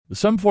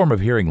Some form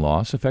of hearing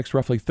loss affects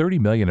roughly 30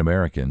 million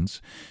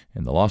Americans,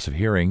 and the loss of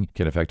hearing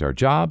can affect our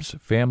jobs,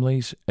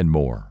 families, and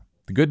more.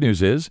 The good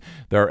news is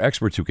there are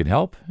experts who can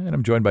help, and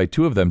I'm joined by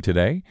two of them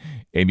today.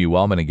 Amy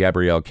Wellman and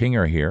Gabrielle King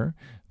are here.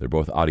 They're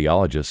both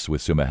audiologists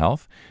with Summa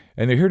Health,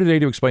 and they're here today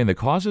to explain the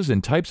causes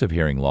and types of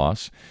hearing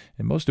loss,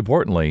 and most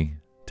importantly,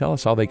 tell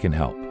us how they can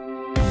help.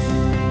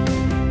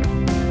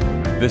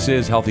 This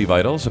is Healthy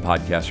Vitals, a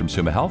podcast from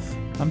Summa Health.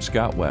 I'm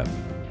Scott Webb.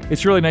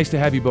 It's really nice to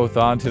have you both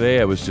on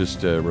today. I was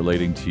just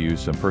relating to you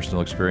some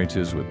personal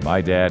experiences with my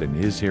dad and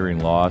his hearing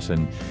loss.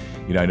 And,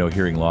 I know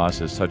hearing loss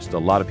has touched a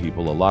lot of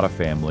people, a lot of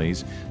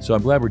families. So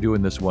I'm glad we're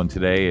doing this one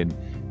today. And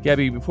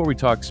Gabby, before we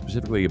talk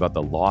specifically about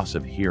the loss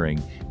of hearing,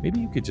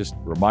 maybe you could just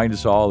remind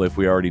us all, if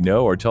we already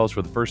know, or tell us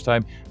for the first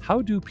time, how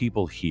do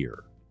people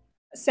hear?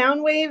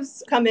 Sound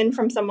waves come in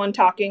from someone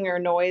talking or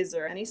noise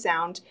or any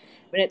sound,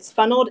 and it's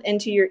funneled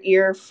into your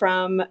ear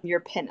from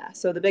your pinna,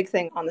 so the big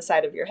thing on the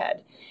side of your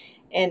head.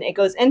 And it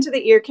goes into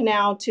the ear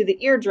canal to the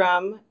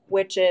eardrum,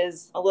 which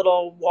is a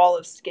little wall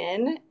of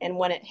skin. And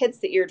when it hits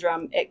the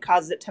eardrum, it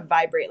causes it to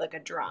vibrate like a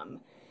drum.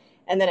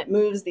 And then it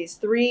moves these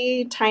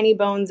three tiny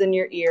bones in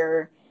your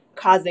ear,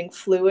 causing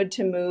fluid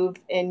to move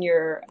in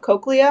your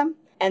cochlea.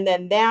 And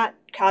then that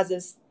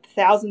causes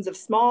thousands of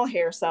small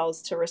hair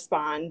cells to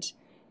respond,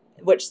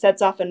 which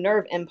sets off a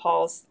nerve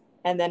impulse.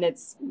 And then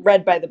it's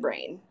read by the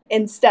brain.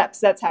 In steps,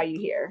 that's how you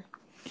hear.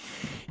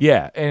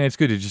 Yeah, and it's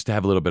good to just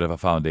have a little bit of a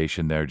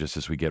foundation there just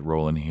as we get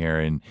rolling here.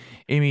 And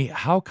Amy,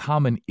 how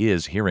common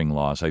is hearing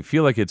loss? I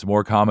feel like it's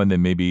more common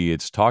than maybe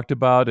it's talked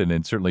about, and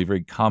it's certainly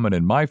very common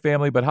in my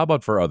family, but how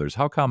about for others?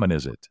 How common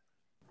is it?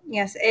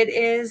 Yes, it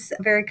is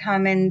very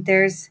common.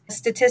 There's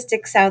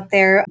statistics out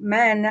there.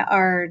 Men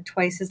are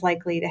twice as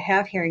likely to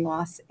have hearing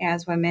loss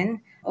as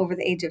women over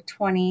the age of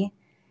 20.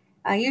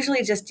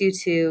 Usually just due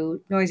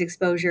to noise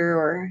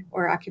exposure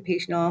or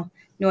occupational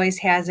noise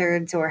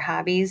hazards or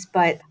hobbies.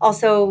 But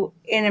also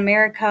in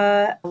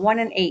America, 1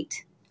 in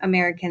 8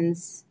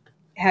 Americans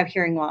have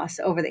hearing loss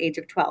over the age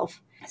of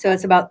 12. So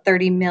it's about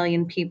 30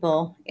 million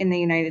people in the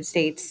United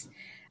States.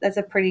 That's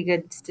a pretty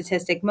good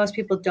statistic. Most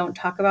people don't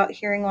talk about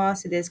hearing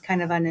loss. It is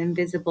kind of an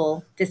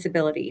invisible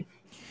disability.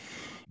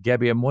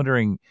 Gabby, I'm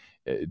wondering,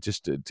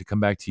 just to come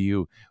back to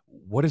you,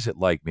 what is it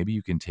like? Maybe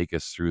you can take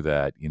us through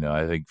that.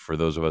 I think for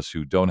those of us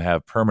who don't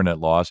have permanent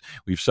loss,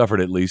 we've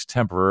suffered at least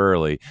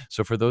temporarily.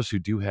 So for those who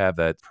do have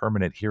that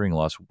permanent hearing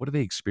loss, what do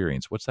they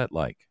experience? What's that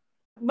like?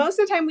 Most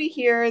of the time we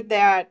hear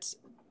that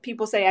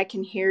people say, I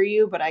can hear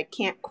you, but I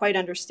can't quite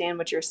understand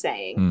what you're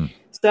saying.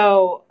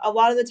 So a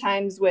lot of the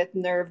times with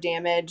nerve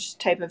damage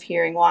type of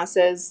hearing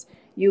losses,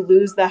 you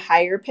lose the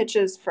higher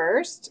pitches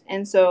first.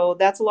 And so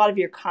that's a lot of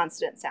your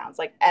consonant sounds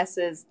like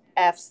S's,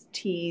 F's,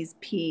 T's,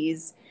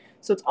 P's.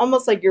 So it's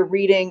almost like you're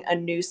reading a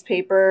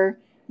newspaper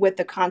with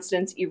the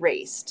consonants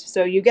erased.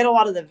 So you get a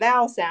lot of the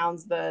vowel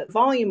sounds, the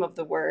volume of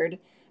the word,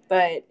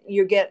 but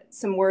you get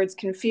some words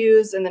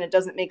confused and then it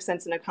doesn't make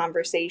sense in a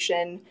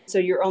conversation. So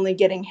you're only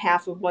getting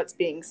half of what's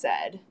being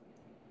said.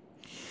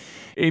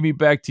 Amy,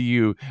 back to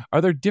you.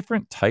 Are there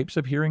different types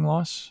of hearing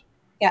loss?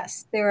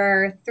 Yes, there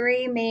are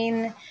 3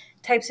 main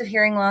types of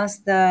hearing loss.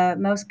 The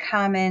most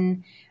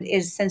common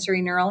is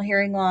sensorineural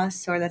hearing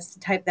loss, or that's the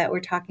type that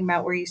we're talking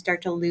about where you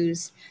start to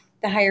lose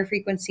the higher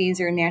frequencies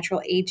or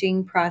natural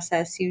aging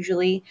process,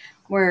 usually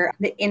where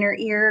the inner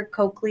ear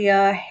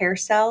cochlea hair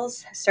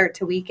cells start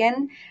to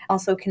weaken.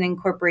 Also can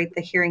incorporate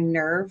the hearing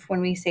nerve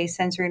when we say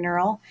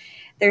sensorineural.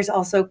 There's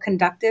also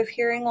conductive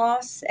hearing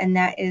loss, and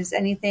that is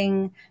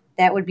anything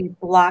that would be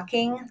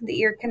blocking the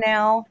ear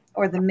canal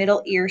or the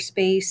middle ear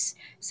space,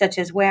 such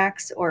as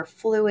wax or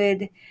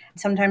fluid.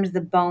 Sometimes the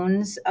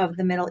bones of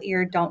the middle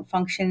ear don't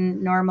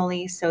function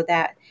normally, so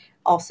that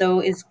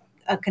also is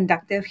a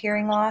conductive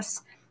hearing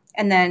loss.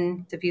 And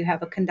then if you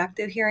have a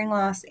conductive hearing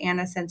loss and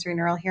a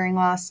sensorineural hearing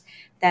loss,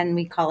 then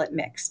we call it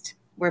mixed,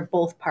 where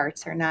both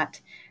parts are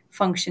not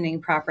functioning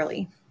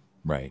properly.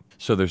 Right.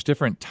 So there's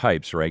different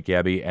types, right,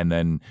 Gabby? And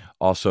then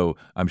also,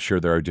 I'm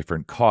sure there are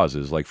different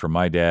causes. Like for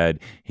my dad,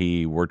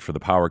 he worked for the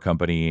power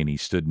company and he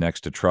stood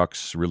next to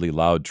trucks, really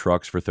loud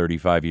trucks for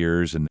 35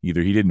 years. And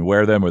either he didn't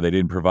wear them or they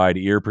didn't provide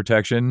ear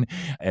protection.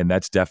 And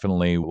that's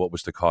definitely what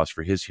was the cause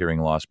for his hearing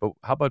loss. But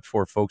how about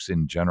for folks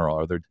in general?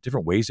 Are there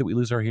different ways that we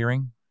lose our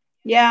hearing?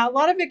 Yeah, a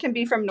lot of it can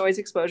be from noise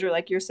exposure,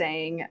 like you're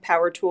saying,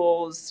 power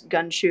tools,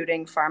 gun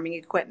shooting, farming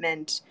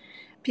equipment.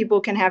 People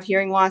can have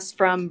hearing loss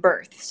from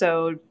birth.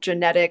 So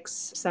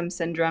genetics, some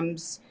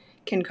syndromes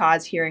can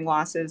cause hearing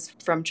losses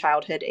from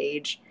childhood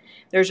age.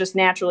 There's just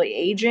naturally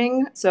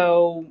aging.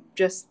 So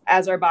just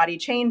as our body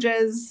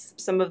changes,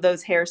 some of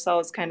those hair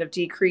cells kind of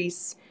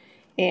decrease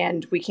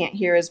and we can't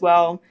hear as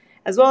well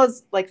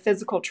as like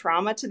physical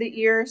trauma to the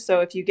ear. So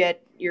if you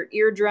get your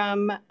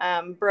eardrum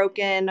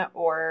broken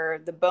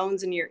or the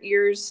bones in your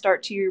ears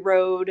start to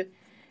erode,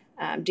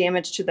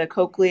 damage to the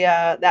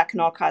cochlea, that can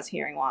all cause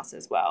hearing loss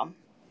as well.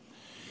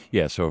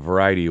 Yeah, so a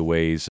variety of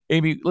ways.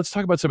 Amy, let's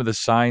talk about some of the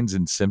signs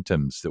and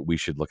symptoms that we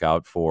should look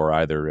out for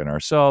either in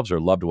ourselves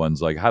or loved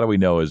ones. Like, how do we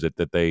know? Is it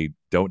that they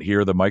don't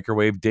hear the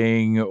microwave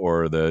ding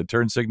or the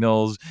turn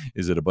signals?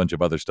 Is it a bunch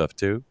of other stuff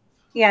too?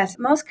 Yes,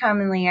 most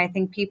commonly, I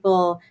think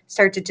people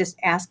start to just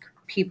ask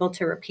people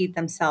to repeat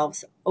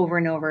themselves over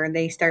and over.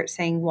 They start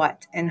saying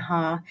what and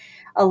huh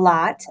a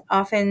lot.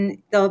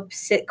 Often they'll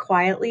sit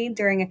quietly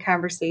during a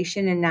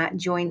conversation and not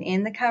join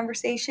in the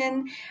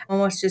conversation,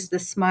 almost just the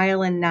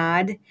smile and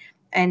nod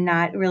and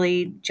not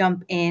really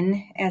jump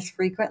in as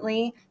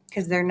frequently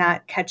because they're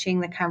not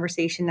catching the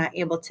conversation, not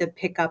able to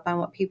pick up on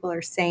what people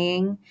are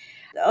saying.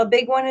 A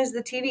big one is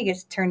the TV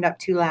gets turned up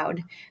too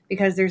loud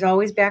because there's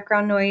always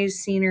background noise,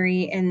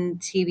 scenery, and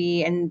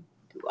TV, and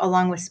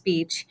along with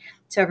speech.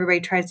 So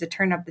everybody tries to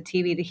turn up the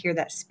TV to hear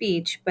that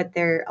speech, but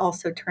they're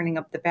also turning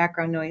up the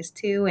background noise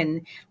too,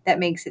 and that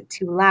makes it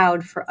too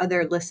loud for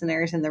other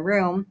listeners in the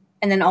room.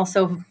 And then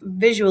also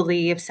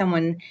visually, if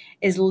someone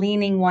is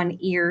leaning one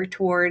ear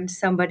towards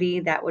somebody,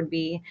 that would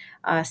be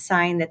a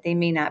sign that they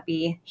may not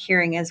be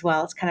hearing as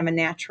well. It's kind of a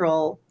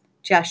natural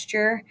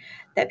gesture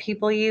that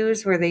people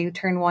use where they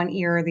turn one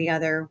ear or the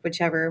other,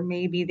 whichever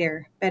may be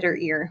their better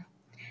ear.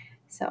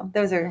 So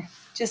those are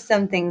just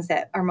some things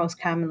that are most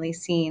commonly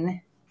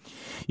seen.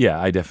 Yeah,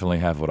 I definitely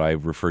have what I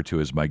refer to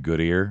as my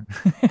good ear.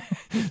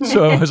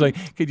 So I was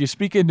like, could you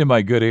speak into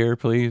my good ear,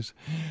 please?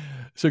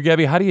 So,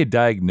 Gabby, how do you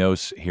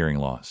diagnose hearing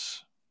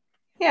loss?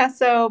 Yeah,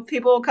 so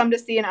people come to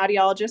see an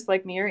audiologist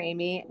like me or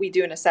Amy. We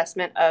do an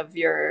assessment of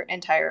your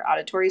entire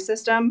auditory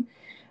system,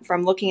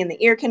 from looking in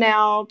the ear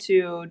canal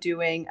to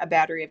doing a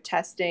battery of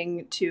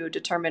testing to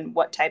determine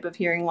what type of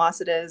hearing loss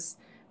it is,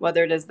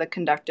 whether it is the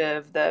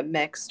conductive, the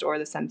mixed, or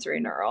the sensory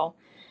neural.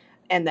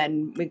 And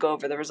then we go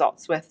over the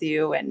results with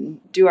you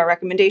and do our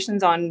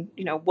recommendations on,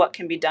 what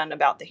can be done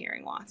about the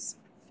hearing loss.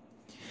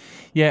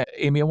 Yeah,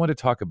 Amy, I want to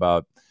talk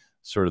about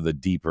sort of the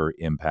deeper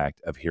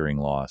impact of hearing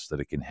loss that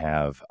it can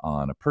have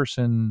on a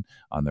person,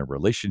 on their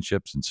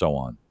relationships, and so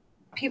on.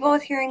 People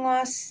with hearing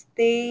loss,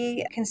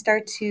 they can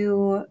start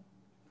to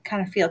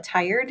kind of feel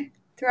tired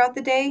throughout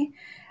the day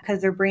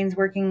because their brain's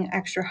working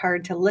extra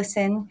hard to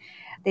listen.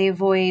 They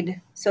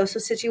avoid social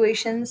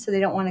situations, so they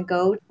don't want to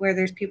go where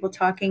there's people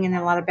talking and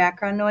a lot of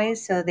background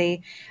noise. So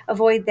they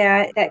avoid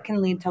that. That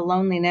can lead to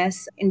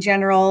loneliness. In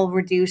general,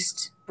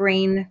 reduced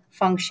brain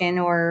function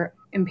or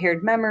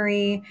impaired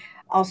memory.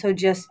 Also,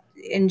 just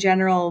in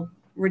general,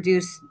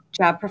 reduced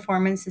job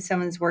performance if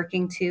someone's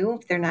working too,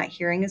 if they're not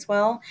hearing as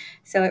well.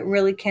 So it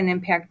really can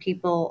impact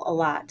people a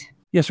lot.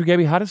 Yeah, so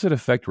Gabby, how does it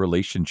affect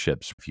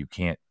relationships if you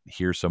can't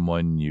hear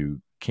someone,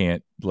 you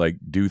can't like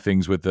do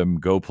things with them,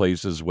 go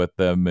places with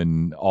them,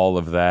 and all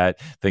of that,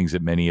 things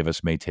that many of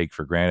us may take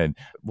for granted?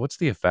 What's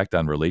the effect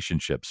on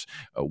relationships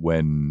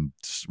when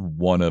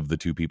one of the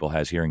two people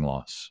has hearing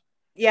loss?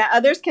 Yeah,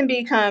 others can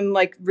become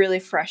like really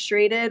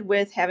frustrated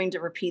with having to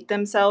repeat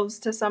themselves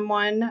to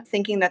someone,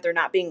 thinking that they're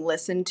not being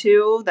listened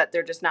to, that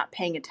they're just not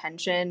paying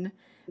attention.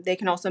 They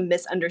can also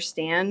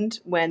misunderstand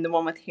when the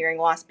one with hearing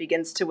loss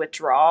begins to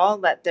withdraw,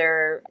 that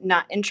they're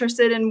not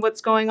interested in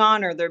what's going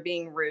on or they're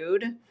being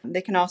rude.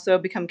 They can also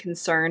become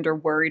concerned or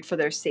worried for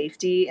their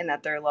safety and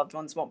that their loved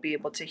ones won't be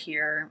able to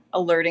hear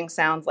alerting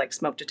sounds like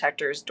smoke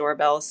detectors,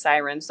 doorbells,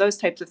 sirens, those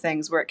types of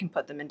things where it can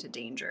put them into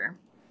danger.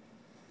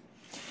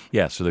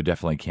 Yeah, so there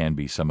definitely can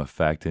be some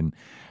effect. And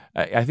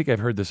I think I've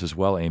heard this as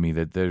well, Amy,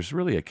 that there's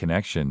really a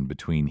connection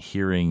between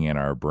hearing and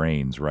our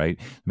brains, right?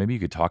 Maybe you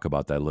could talk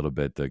about that a little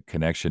bit, the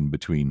connection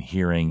between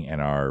hearing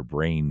and our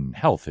brain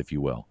health, if you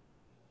will.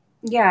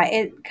 Yeah,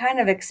 it kind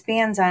of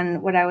expands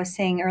on what I was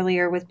saying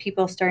earlier with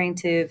people starting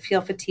to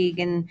feel fatigue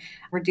and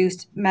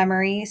reduced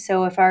memory.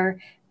 So, if our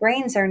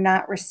brains are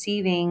not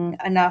receiving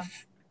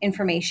enough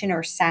information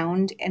or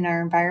sound in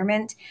our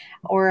environment,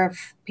 or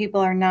if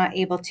people are not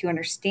able to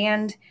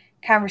understand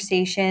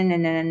conversation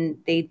and then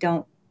they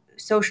don't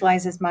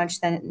socialize as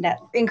much, then that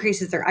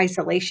increases their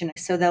isolation.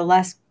 So, the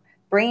less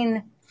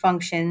brain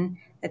function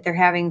that they're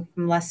having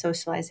from less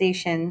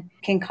socialization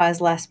can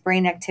cause less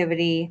brain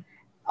activity,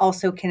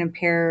 also can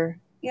impair,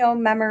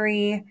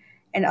 memory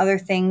and other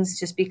things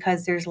just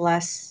because there's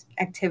less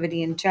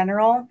activity in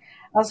general.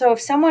 Also,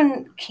 if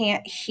someone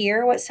can't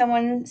hear what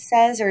someone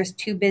says or is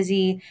too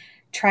busy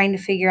trying to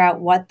figure out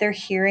what they're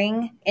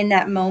hearing in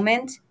that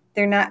moment,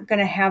 they're not going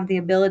to have the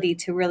ability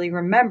to really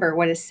remember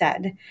what is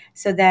said.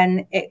 So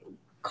then it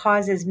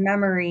causes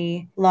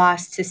memory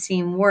loss to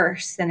seem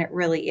worse than it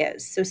really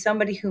is. So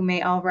somebody who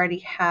may already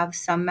have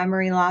some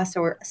memory loss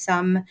or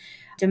some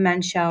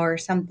dementia or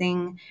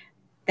something,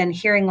 then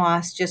hearing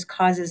loss just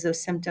causes those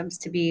symptoms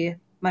to be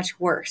much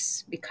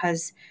worse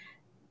because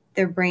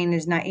their brain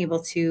is not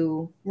able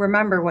to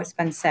remember what's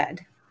been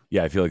said.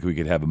 Yeah, I feel like we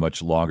could have a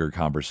much longer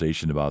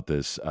conversation about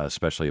this,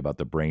 especially about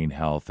the brain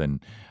health. And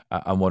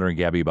I'm wondering,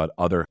 Gabby, about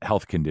other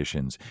health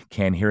conditions.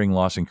 Can hearing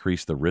loss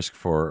increase the risk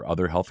for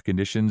other health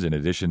conditions in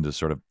addition to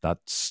sort of not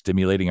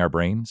stimulating our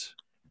brains?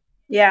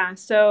 Yeah,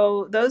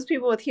 so those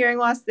people with hearing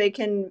loss, they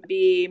can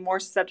be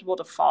more susceptible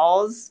to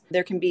falls.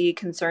 There can be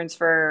concerns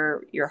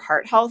for your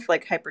heart health,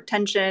 like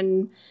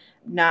hypertension,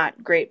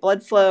 not great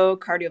blood flow,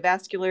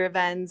 cardiovascular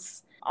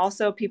events.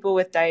 Also, people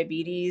with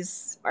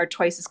diabetes are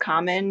twice as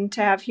common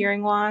to have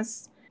hearing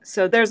loss.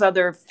 So there's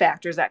other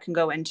factors that can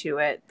go into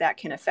it that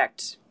can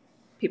affect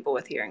people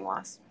with hearing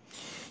loss.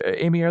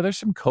 Amy, are there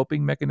some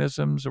coping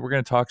mechanisms? We're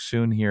going to talk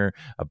soon here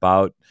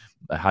about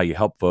how you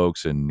help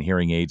folks and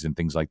hearing aids and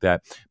things like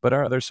that. But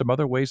are there some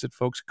other ways that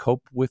folks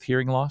cope with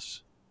hearing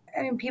loss?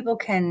 I mean, people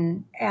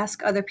can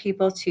ask other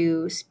people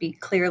to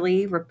speak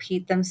clearly,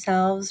 repeat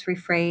themselves,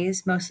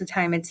 rephrase. Most of the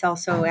time, it's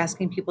also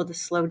asking people to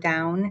slow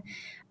down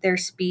their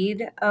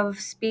speed of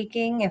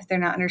speaking if they're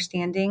not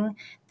understanding.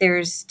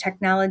 There's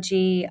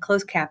technology,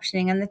 closed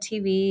captioning on the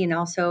TV, and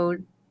also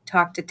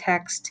talk to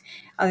text,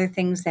 other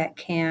things that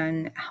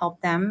can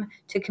help them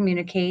to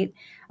communicate.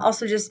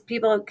 Also, just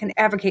people can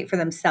advocate for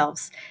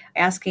themselves,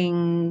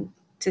 asking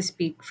to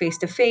speak face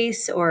to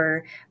face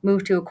or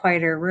move to a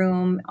quieter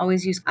room,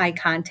 always use eye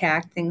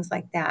contact, things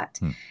like that.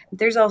 Hmm,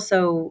 There's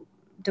also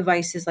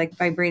devices like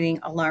vibrating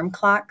alarm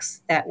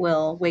clocks that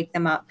will wake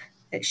them up,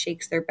 that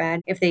shakes their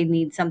bed if they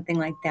need something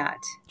like that.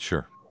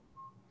 sure.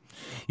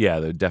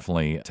 Yeah,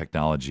 definitely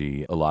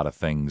technology, a lot of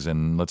things.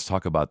 And let's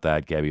talk about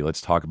that, Gabby.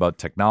 Let's talk about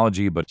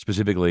technology, but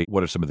specifically,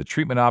 what are some of the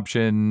treatment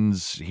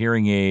options,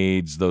 hearing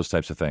aids, those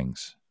types of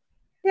things?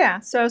 Yeah,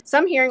 so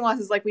some hearing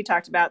losses, like we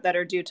talked about, that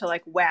are due to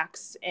like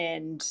wax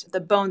and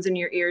the bones in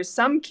your ears,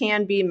 some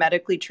can be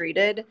medically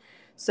treated.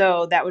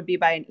 So that would be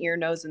by an ear,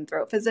 nose, and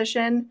throat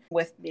physician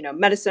with,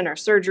 medicine or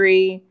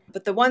surgery.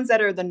 But the ones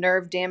that are the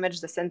nerve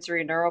damage, the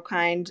sensory neural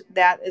kind,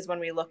 that is when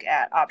we look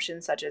at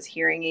options such as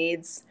hearing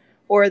aids,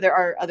 or there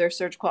are other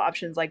surgical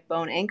options like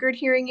bone anchored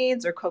hearing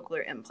aids or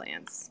cochlear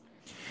implants.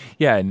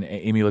 Yeah, and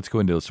Amy, let's go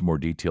into some more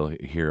detail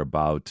here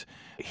about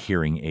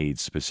hearing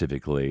aids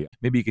specifically.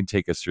 Maybe you can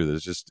take us through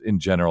this just in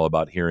general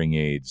about hearing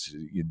aids.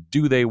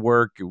 Do they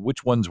work?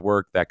 Which ones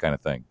work? That kind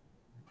of thing.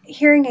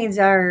 Hearing aids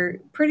are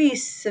pretty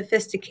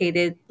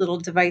sophisticated little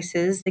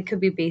devices. They could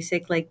be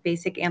basic, like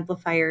basic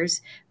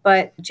amplifiers,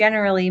 but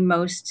generally,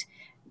 most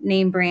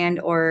name brand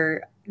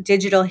or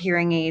digital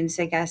hearing aids,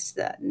 I guess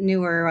the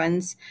newer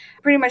ones,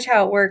 pretty much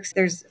how it works.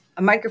 There's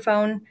a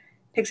microphone,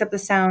 picks up the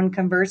sound,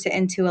 converts it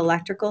into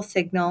electrical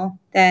signal.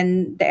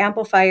 Then the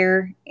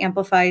amplifier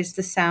amplifies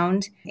the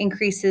sound,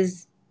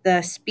 increases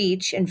the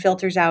speech, and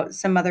filters out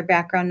some other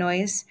background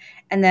noise.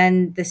 And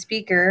then the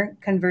speaker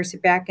converts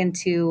it back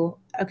into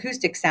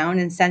acoustic sound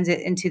and sends it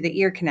into the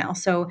ear canal.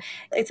 So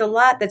it's a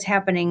lot that's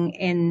happening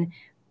in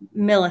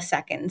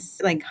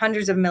milliseconds, like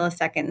hundreds of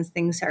milliseconds.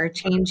 Things are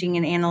changing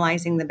and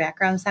analyzing the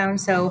background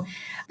sound. So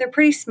they're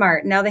pretty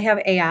smart. Now they have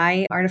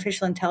AI,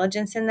 artificial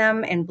intelligence in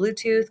them, and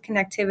Bluetooth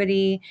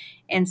connectivity.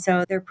 And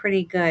so they're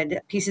pretty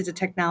good pieces of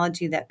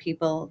technology that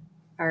people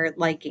are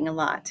liking a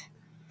lot.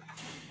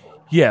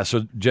 Yeah,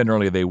 so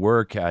generally they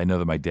work. I know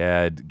that my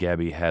dad,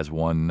 Gabby, has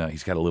one.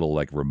 He's got a little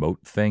like remote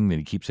thing that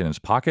he keeps in his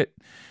pocket,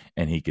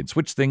 and he can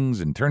switch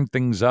things and turn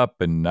things up.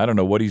 And I don't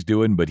know what he's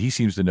doing, but he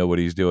seems to know what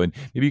he's doing.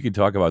 Maybe you could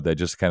talk about that,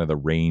 just kind of the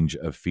range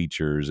of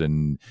features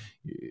and,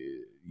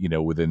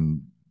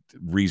 within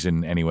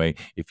reason anyway.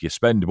 If you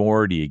spend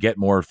more, do you get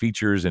more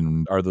features?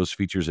 And are those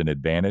features an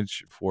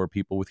advantage for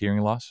people with hearing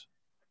loss?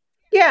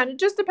 Yeah, and it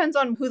just depends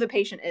on who the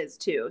patient is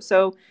too.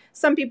 So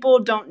some people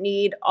don't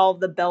need all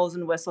the bells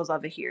and whistles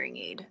of a hearing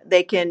aid.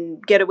 They can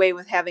get away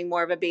with having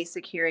more of a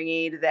basic hearing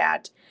aid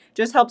that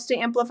just helps to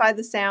amplify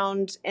the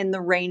sound in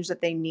the range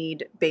that they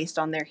need based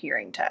on their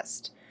hearing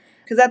test.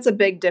 Because that's a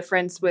big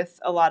difference with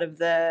a lot of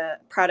the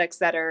products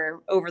that are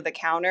over the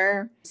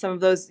counter. Some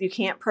of those you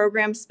can't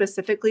program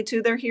specifically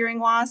to their hearing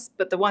loss,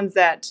 but the ones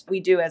that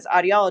we do as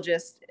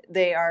audiologists,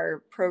 they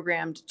are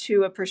programmed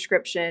to a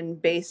prescription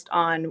based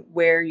on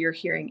where your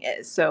hearing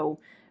is. So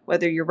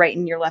whether your right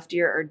and your left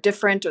ear are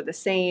different or the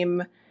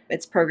same,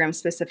 it's programmed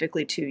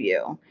specifically to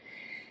you.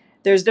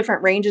 There's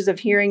different ranges of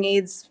hearing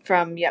aids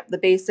from, the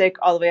basic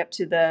all the way up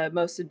to the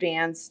most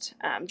advanced.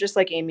 Just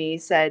like Amy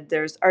said,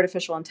 there's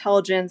artificial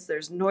intelligence,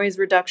 there's noise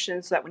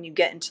reduction, so that when you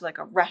get into like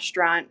a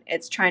restaurant,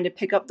 it's trying to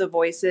pick up the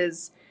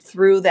voices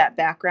through that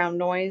background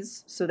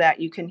noise so that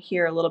you can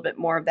hear a little bit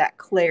more of that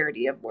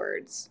clarity of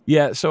words.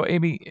 Yeah. So,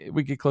 Amy,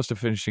 we get close to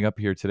finishing up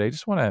here today.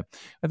 Just want to,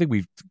 I think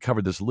we've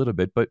covered this a little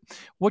bit, but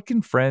what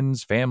can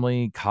friends,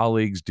 family,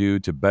 colleagues do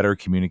to better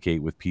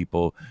communicate with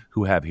people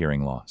who have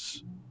hearing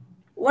loss?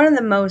 One of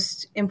the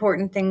most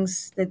important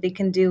things that they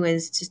can do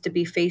is just to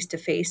be face to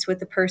face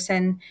with the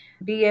person,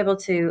 be able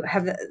to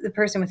have the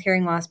person with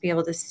hearing loss be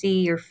able to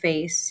see your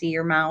face, see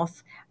your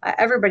mouth.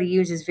 Everybody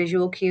uses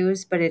visual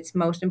cues, but it's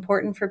most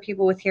important for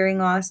people with hearing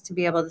loss to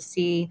be able to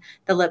see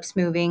the lips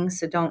moving.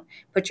 So don't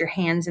put your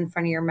hands in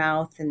front of your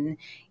mouth, and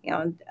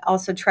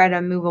also try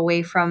to move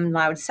away from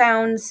loud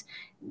sounds,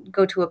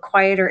 go to a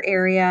quieter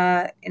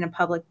area in a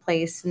public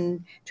place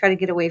and try to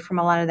get away from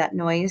a lot of that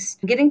noise.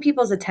 Getting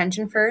people's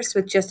attention first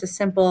with just a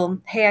simple,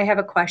 hey, I have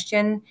a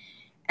question,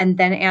 and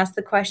then ask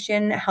the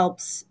question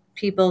helps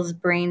people's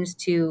brains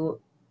to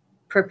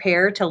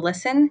prepare to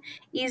listen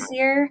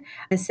easier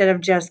instead of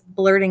just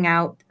blurting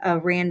out a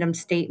random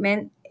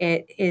statement.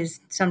 It is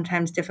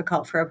sometimes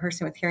difficult for a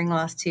person with hearing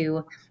loss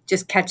to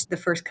just catch the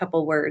first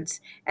couple words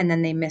and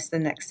then they miss the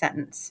next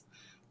sentence.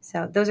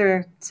 So those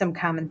are some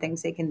common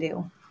things they can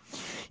do.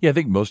 Yeah, I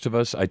think most of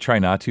us, I try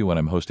not to when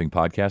I'm hosting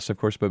podcasts, of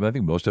course, but I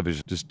think most of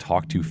us just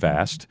talk too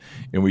fast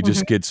and we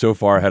just get so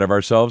far ahead of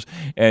ourselves.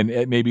 And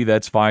maybe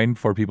that's fine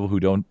for people who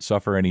don't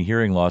suffer any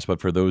hearing loss,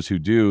 but for those who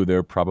do,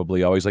 they're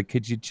probably always like,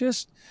 could you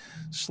just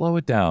slow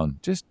it down?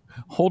 Just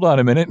hold on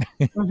a minute.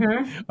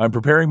 Mm-hmm. I'm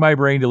preparing my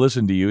brain to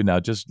listen to you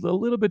now, just a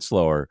little bit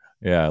slower.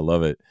 Yeah, I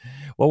love it.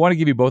 Well, I want to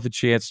give you both a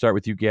chance. Start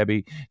with you,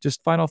 Gabby.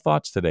 Just final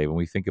thoughts today when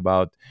we think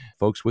about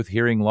folks with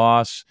hearing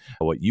loss,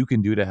 what you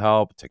can do to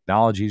help,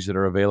 technologies that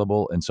are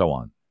available, and so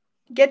on.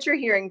 Get your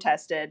hearing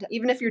tested,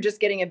 even if you're just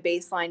getting a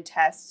baseline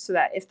test, so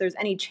that if there's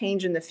any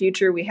change in the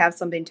future, we have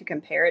something to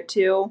compare it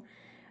to.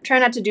 Try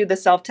not to do the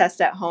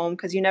self-test at home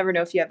because you never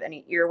know if you have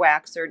any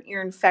earwax or an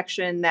ear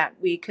infection that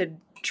we could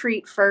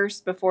treat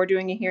first before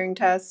doing a hearing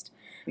test.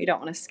 You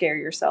don't want to scare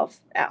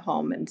yourself at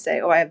home and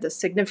say, oh, I have this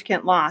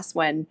significant loss,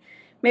 when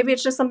maybe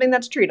it's just something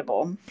that's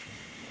treatable.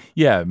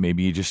 Yeah,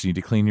 maybe you just need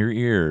to clean your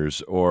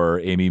ears. Or,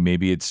 Amy,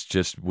 maybe it's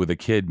just with a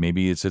kid.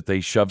 Maybe it's that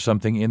they shove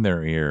something in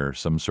their ear,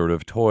 some sort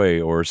of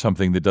toy or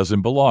something that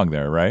doesn't belong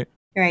there, right?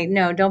 Right.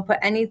 No, don't put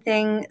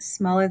anything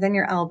smaller than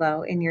your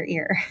elbow in your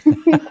ear.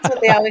 That's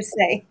what they always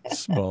say.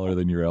 Smaller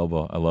than your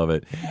elbow. I love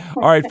it.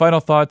 All right,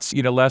 final thoughts.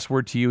 Last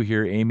word to you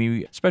here,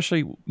 Amy,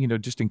 especially,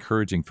 just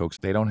encouraging folks.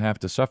 They don't have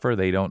to suffer.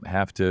 They don't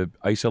have to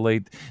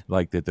isolate,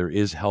 like that there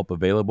is help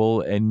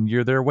available and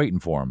you're there waiting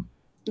for them.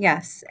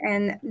 Yes.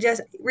 And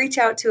just reach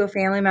out to a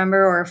family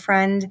member or a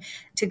friend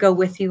to go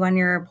with you on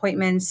your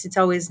appointments. It's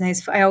always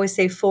nice. I always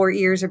say 4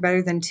 ears are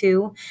better than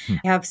 2.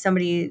 Have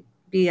somebody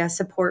be a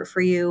support for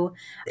you.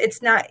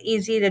 It's not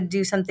easy to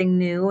do something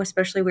new,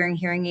 especially wearing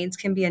hearing aids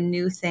can be a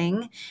new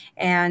thing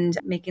and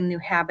making a new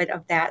habit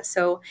of that.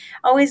 So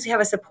always have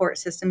a support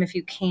system if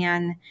you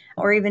can,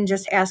 or even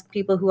just ask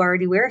people who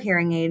already wear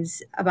hearing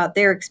aids about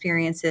their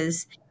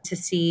experiences to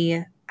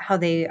see how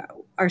they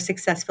are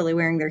successfully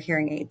wearing their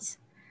hearing aids.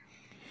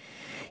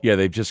 Yeah,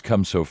 they've just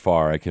come so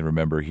far. I can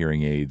remember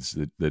hearing aids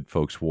that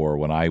folks wore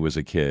when I was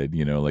a kid,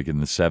 like in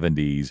the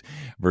 70s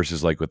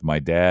versus like with my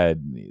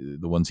dad,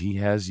 the ones he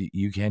has,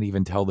 you can't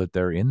even tell that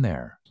they're in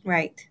there.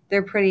 Right.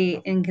 They're pretty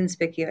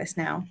inconspicuous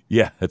now.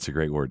 Yeah, that's a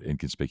great word,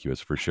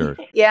 inconspicuous for sure.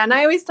 Yeah, and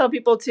I always tell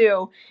people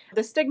too,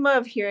 the stigma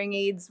of hearing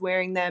aids,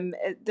 wearing them,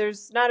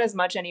 there's not as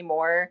much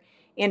anymore.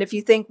 And if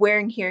you think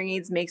wearing hearing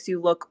aids makes you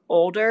look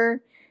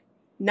older,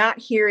 not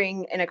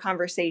hearing in a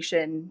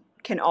conversation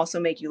can also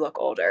make you look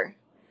older.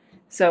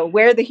 So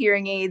wear the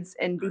hearing aids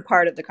and be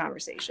part of the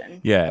conversation.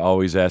 Yeah,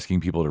 always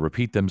asking people to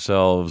repeat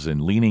themselves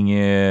and leaning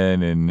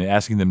in and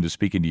asking them to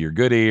speak into your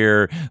good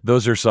ear.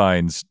 Those are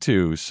signs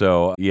too.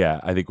 So yeah,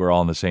 I think we're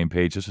all on the same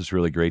page. This is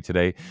really great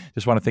today.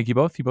 Just want to thank you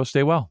both. You both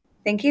stay well.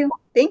 Thank you.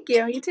 Thank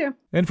you. You too.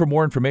 And for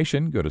more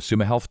information, go to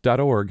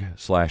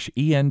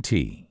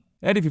sumahealth.org/ENT.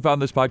 And if you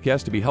found this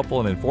podcast to be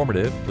helpful and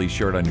informative, please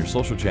share it on your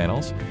social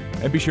channels.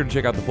 And be sure to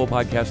check out the full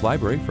podcast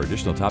library for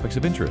additional topics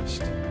of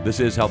interest.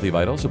 This is Healthy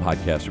Vitals, a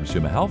podcast from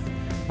Suma Health.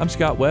 I'm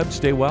Scott Webb.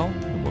 Stay well,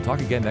 and we'll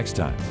talk again next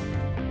time.